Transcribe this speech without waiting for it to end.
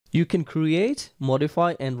You can create,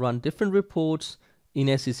 modify, and run different reports in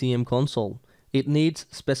SCCM console. It needs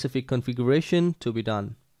specific configuration to be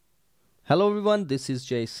done. Hello everyone, this is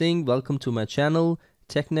Jay Singh. Welcome to my channel,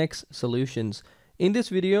 TechNext Solutions. In this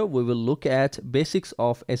video, we will look at basics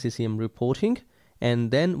of SCCM reporting,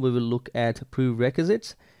 and then we will look at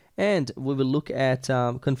prerequisites, and we will look at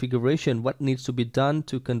configuration, what needs to be done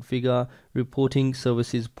to configure reporting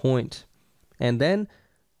services point. And then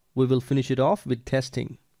we will finish it off with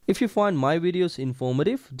testing. If you find my videos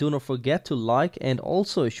informative, do not forget to like and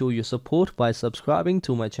also show your support by subscribing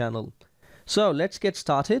to my channel. So let's get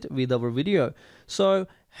started with our video. So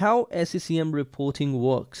how SCCM reporting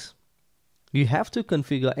works. You have to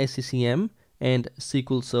configure SCCM and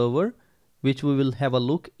SQL Server, which we will have a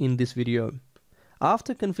look in this video.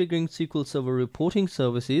 After configuring SQL Server Reporting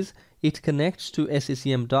Services, it connects to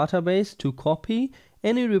SCCM database to copy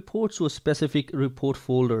any reports to a specific report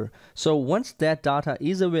folder. So once that data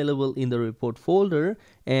is available in the report folder,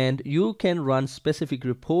 and you can run specific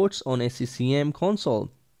reports on SCCM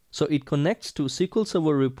console. So it connects to SQL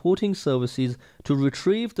Server Reporting Services to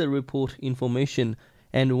retrieve the report information,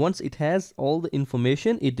 and once it has all the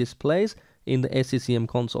information, it displays in the SCCM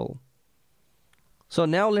console. So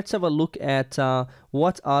now let's have a look at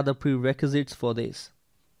what are the prerequisites for this.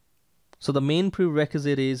 So the main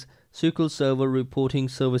prerequisite is SQL Server Reporting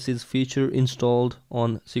Services feature installed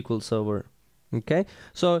on SQL Server. Okay,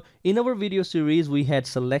 so in our video series, we had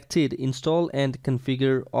selected install and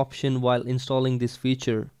configure option while installing this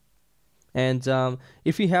feature. And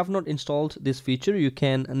if you have not installed this feature, you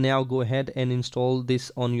can now go ahead and install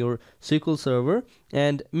this on your SQL Server.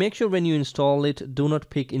 And make sure when you install it, do not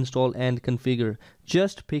pick install and configure.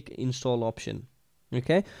 Just pick install option.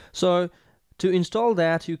 Okay, so to install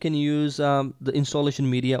that, you can use the installation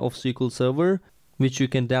media of SQL Server, which you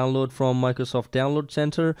can download from Microsoft Download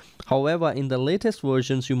Center. However, in the latest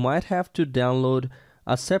versions, you might have to download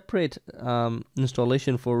a separate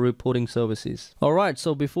installation for reporting services. Alright,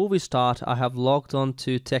 so before we start, I have logged on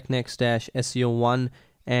to TechNext-SEO1,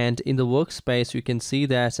 and in the workspace you can see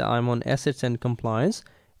that I'm on assets and compliance,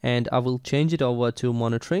 and I will change it over to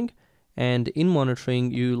monitoring, and in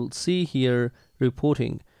monitoring you'll see here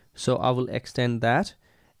reporting. So I will extend that,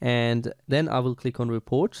 and then I will click on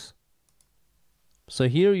reports. So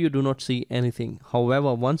here you do not see anything.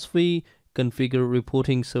 However, once we configure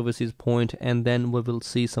reporting services point, and then we will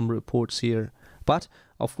see some reports here. But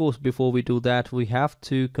of course, before we do that, we have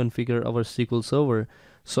to configure our SQL Server.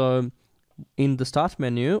 So in the start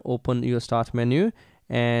menu, open your start menu,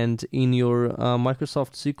 and in your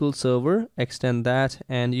Microsoft SQL Server, extend that,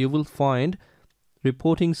 and you will find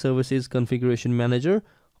Reporting Services Configuration Manager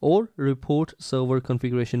or Report Server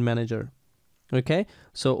Configuration Manager. Okay,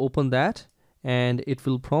 so open that, and it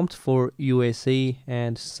will prompt for UAC,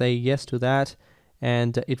 and say yes to that,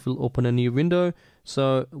 and it will open a new window.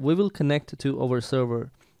 So we will connect to our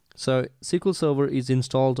server. So SQL Server is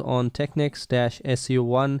installed on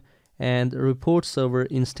TechNext-SEO1, and report server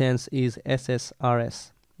instance is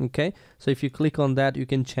SSRS. Okay, so if you click on that, you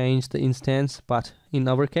can change the instance, but in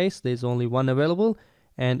our case there's only one available,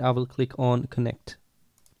 and I will click on connect.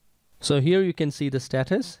 So here you can see the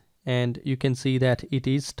status, and you can see that it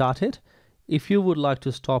is started. If you would like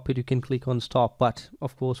to stop it, you can click on stop, but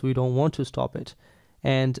of course we don't want to stop it.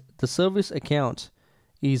 And the service account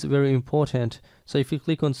is very important. So if you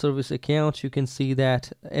click on service account, you can see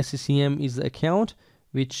that SCCM is the account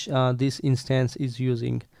which this instance is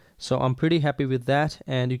using. So I'm pretty happy with that,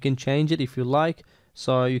 and you can change it if you like.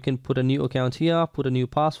 So you can put a new account here, put a new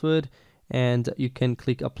password, and you can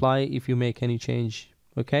click apply if you make any change.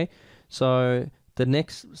 Okay, so the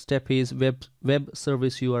next step is web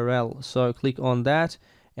service URL. So click on that,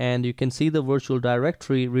 and you can see the virtual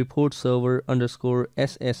directory report server _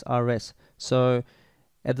 SSRS. So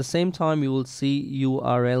at the same time you will see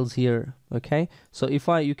URLs here. Okay, so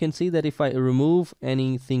you can see that if I remove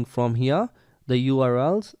anything from here, the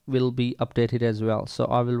URLs will be updated as well. So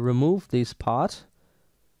I will remove this part.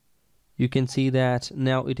 You can see that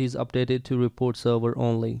now it is updated to report server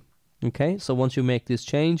only. Okay, so once you make this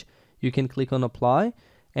change, you can click on apply,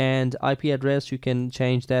 and IP address, you can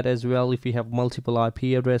change that as well. If you have multiple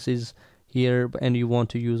IP addresses here and you want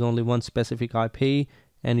to use only one specific IP,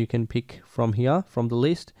 and you can pick from here from the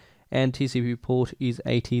list. And TCP port is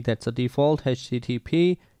 80, that's a default.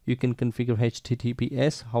 HTTP, you can configure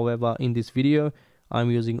HTTPS. However, in this video I'm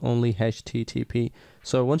using only HTTP.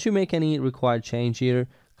 So once you make any required change here,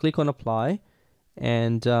 click on apply,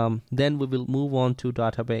 and then we will move on to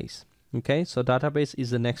database. Okay, so database is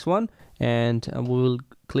the next one, and we will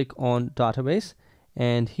click on database,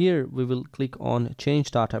 and here we will click on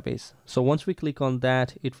change database. So once we click on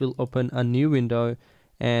that, it will open a new window,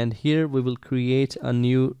 and here we will create a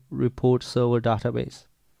new report server database.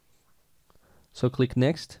 So click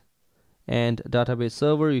next, and database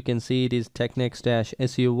server, you can see it is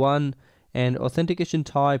technex-SU1, and authentication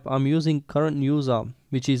type, I'm using current user,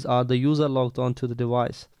 which is the user logged on to the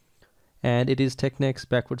device, and it is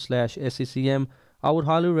technex/SCCM. I would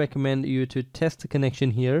highly recommend you to test the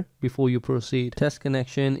connection here before you proceed. Test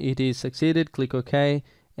connection, it is succeeded. Click OK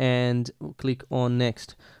and click on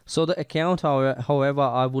next. So the account, however,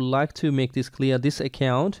 I would like to make this clear. This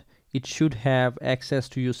account, it should have access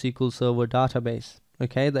to your SQL Server database.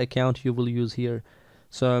 Okay, the account you will use here.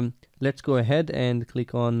 So let's go ahead and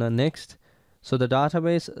click on next. So the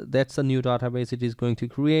database, that's a new database it is going to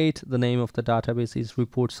create. The name of the database is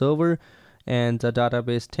report server, and the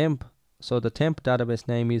database temp, so the temp database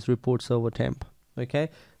name is report server temp. Okay,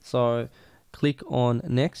 so click on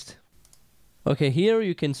next. Okay, here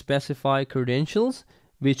you can specify credentials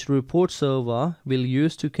which report server will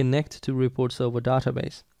use to connect to report server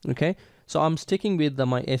database. Okay, so I'm sticking with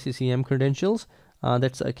my SCCM credentials.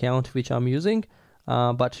 That's the account which I'm using.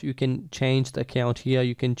 But you can change the account here.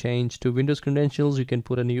 You can change to Windows credentials. You can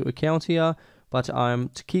put a new account here. But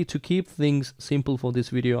to keep things simple for this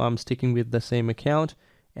video, I'm sticking with the same account,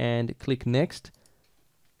 and click next.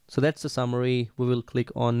 So that's the summary. We will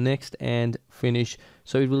click on next and finish.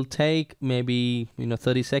 So it will take maybe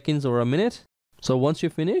 30 seconds or a minute. So once you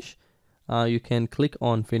finish, you can click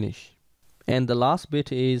on finish. And the last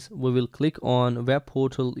bit is we will click on web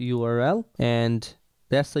portal URL, and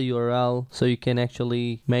that's the URL, so you can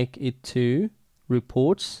actually make it to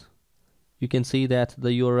reports. You can see that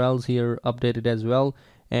the URLs here updated as well,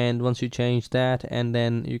 and once you change that, and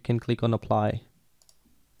then you can click on apply.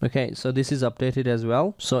 Okay, so this is updated as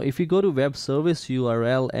well. So if you go to web service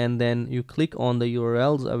URL and then you click on the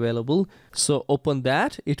URLs available, so open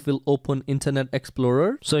that, it will open Internet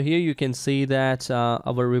Explorer. So here you can see that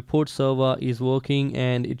our report server is working,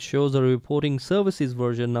 and it shows the reporting services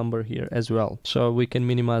version number here as well. So we can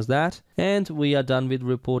minimize that, and we are done with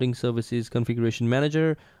reporting services configuration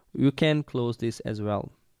manager. You can close this as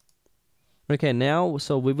well. Okay, now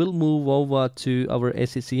so we will move over to our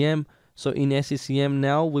SCCM. So in SCCM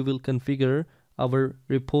now we will configure our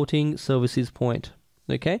reporting services point.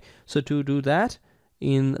 Okay, so to do that,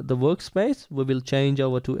 in the workspace we will change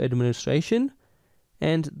over to administration,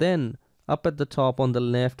 and then up at the top on the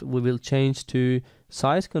left we will change to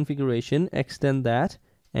site configuration, extend that,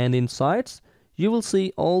 and in sites you will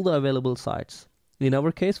see all the available sites. In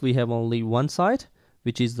our case we have only one site,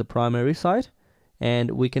 which is the primary site,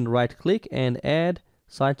 and we can right click and add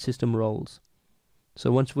site system roles. So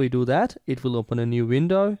once we do that, it will open a new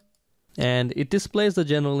window, and it displays the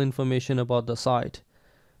general information about the site.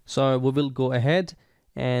 So we will go ahead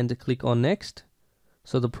and click on next.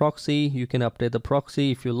 So the proxy, you can update the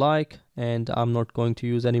proxy if you like, and I'm not going to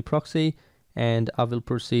use any proxy, and I will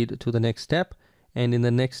proceed to the next step. And in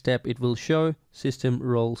the next step it will show system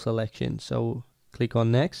role selection. So click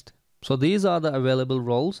on next. So these are the available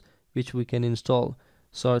roles which we can install.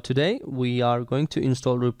 So today we are going to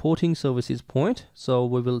install reporting services point. So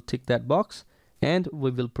we will tick that box, and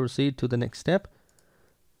we will proceed to the next step.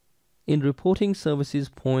 In reporting services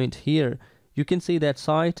point here, you can see that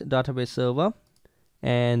site database server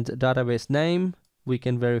and database name. We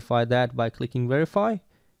can verify that by clicking verify.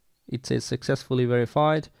 It says successfully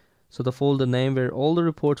verified. So the folder name where all the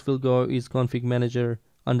reports will go is config manager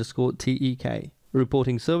 _TEK.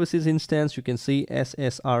 Reporting services instance, you can see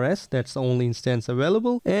SSRS, that's the only instance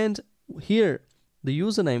available. And here the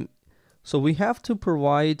username, so we have to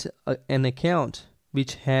provide an account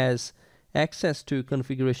which has access to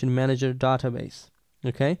configuration manager database.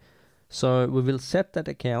 Okay, so we will set that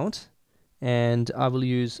account, and I will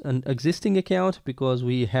use an existing account because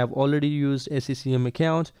we have already used SCCM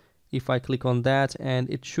account. If I click on that, and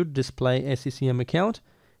it should display SCCM account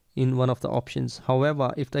in one of the options.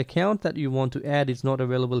 However, if the account that you want to add is not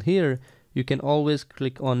available here, you can always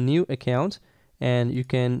click on new account, and you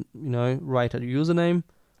can write a username.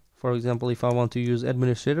 For example, if I want to use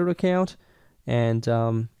administrator account, and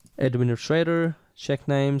administrator, check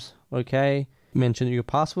names, okay, mention your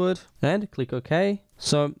password and click OK.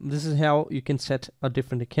 So this is how you can set a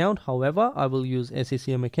different account. However, I will use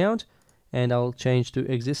SCCM account, and I'll change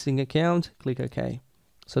to existing account, click OK.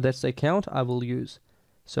 So that's the account I will use.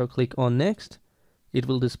 So click on next. It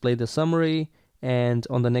will display the summary, and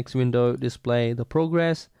on the next window display the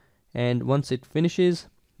progress, and once it finishes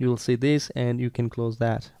you will see this, and you can close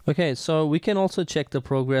that. Okay, so we can also check the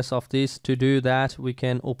progress of this. To do that, we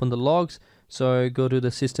can open the logs. So go to the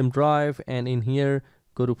system drive, and in here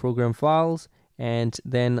go to program files, and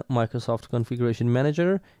then Microsoft Configuration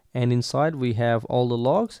Manager, and inside we have all the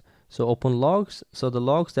logs. So open logs. So the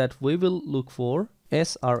logs that we will look for,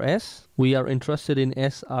 SRS, we are interested in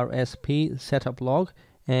SRSP setup log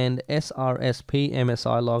and SRSP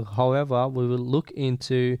MSI log. However, we will look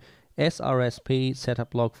into SRSP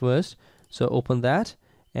setup log first. So open that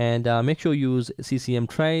and make sure you use CCM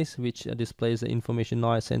trace, which displays the information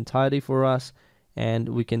nice and tidy for us, and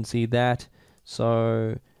we can see that.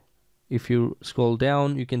 So if you scroll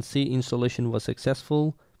down, you can see installation was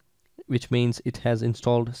successful, which means it has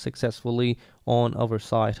installed successfully on our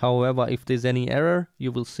site. However, if there's any error,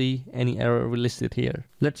 you will see any error listed here.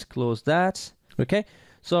 Let's close that. Okay,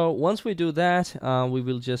 so once we do that, we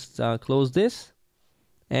will just close this,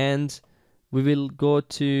 and we will go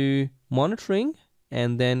to monitoring,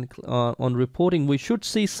 and then on reporting we should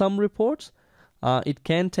see some reports. It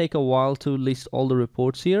can take a while to list all the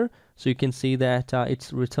reports here. So you can see that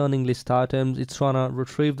it's returning list items, it's trying to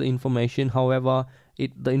retrieve the information. However,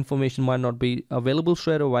 the information might not be available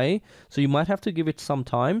straight away, so you might have to give it some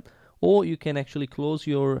time, or you can actually close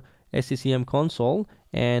your SCCM console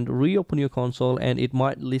and reopen your console, and it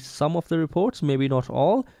might list some of the reports, maybe not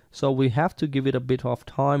all. So we have to give it a bit of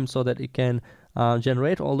time so that it can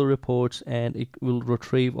generate all the reports, and it will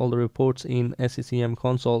retrieve all the reports in SCCM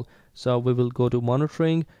console. So we will go to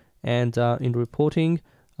monitoring, and in reporting,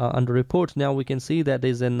 under reports, now we can see that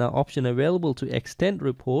there's an option available to extend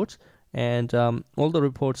reports, and all the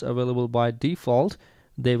reports available by default,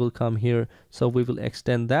 they will come here. So we will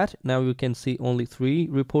extend that. Now you can see only 3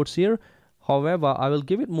 reports here. However, I will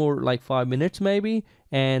give it more like 5 minutes maybe,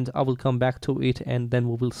 and I will come back to it, and then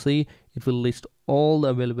we will see it will list all the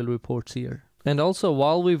available reports here. And also,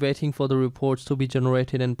 while we're waiting for the reports to be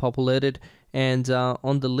generated and populated, and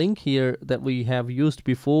on the link here that we have used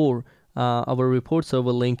before, our report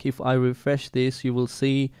server link, if I refresh this, you will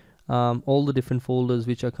see all the different folders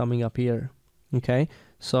which are coming up here. Okay,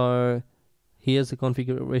 so here's the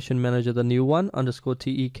configuration manager, the new one,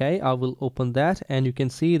 _TEK. I will open that, and you can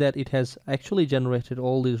see that it has actually generated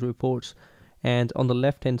all these reports. And on the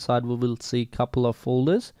left hand side, we will see a couple of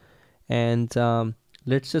folders. And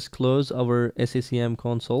let's just close our SCCM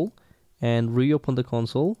console and reopen the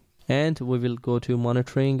console, and we will go to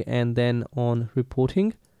monitoring, and then on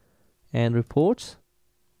reporting and reports.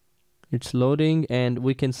 It's loading, and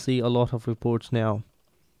we can see a lot of reports now.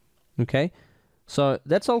 Okay, so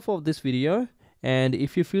that's all for this video, and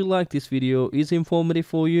if you feel like this video is informative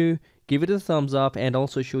for you, give it a thumbs up, and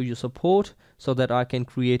also show your support so that I can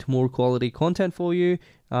create more quality content for you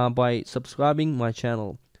by subscribing my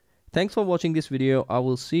channel. Thanks for watching this video. I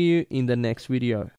will see you in the next video.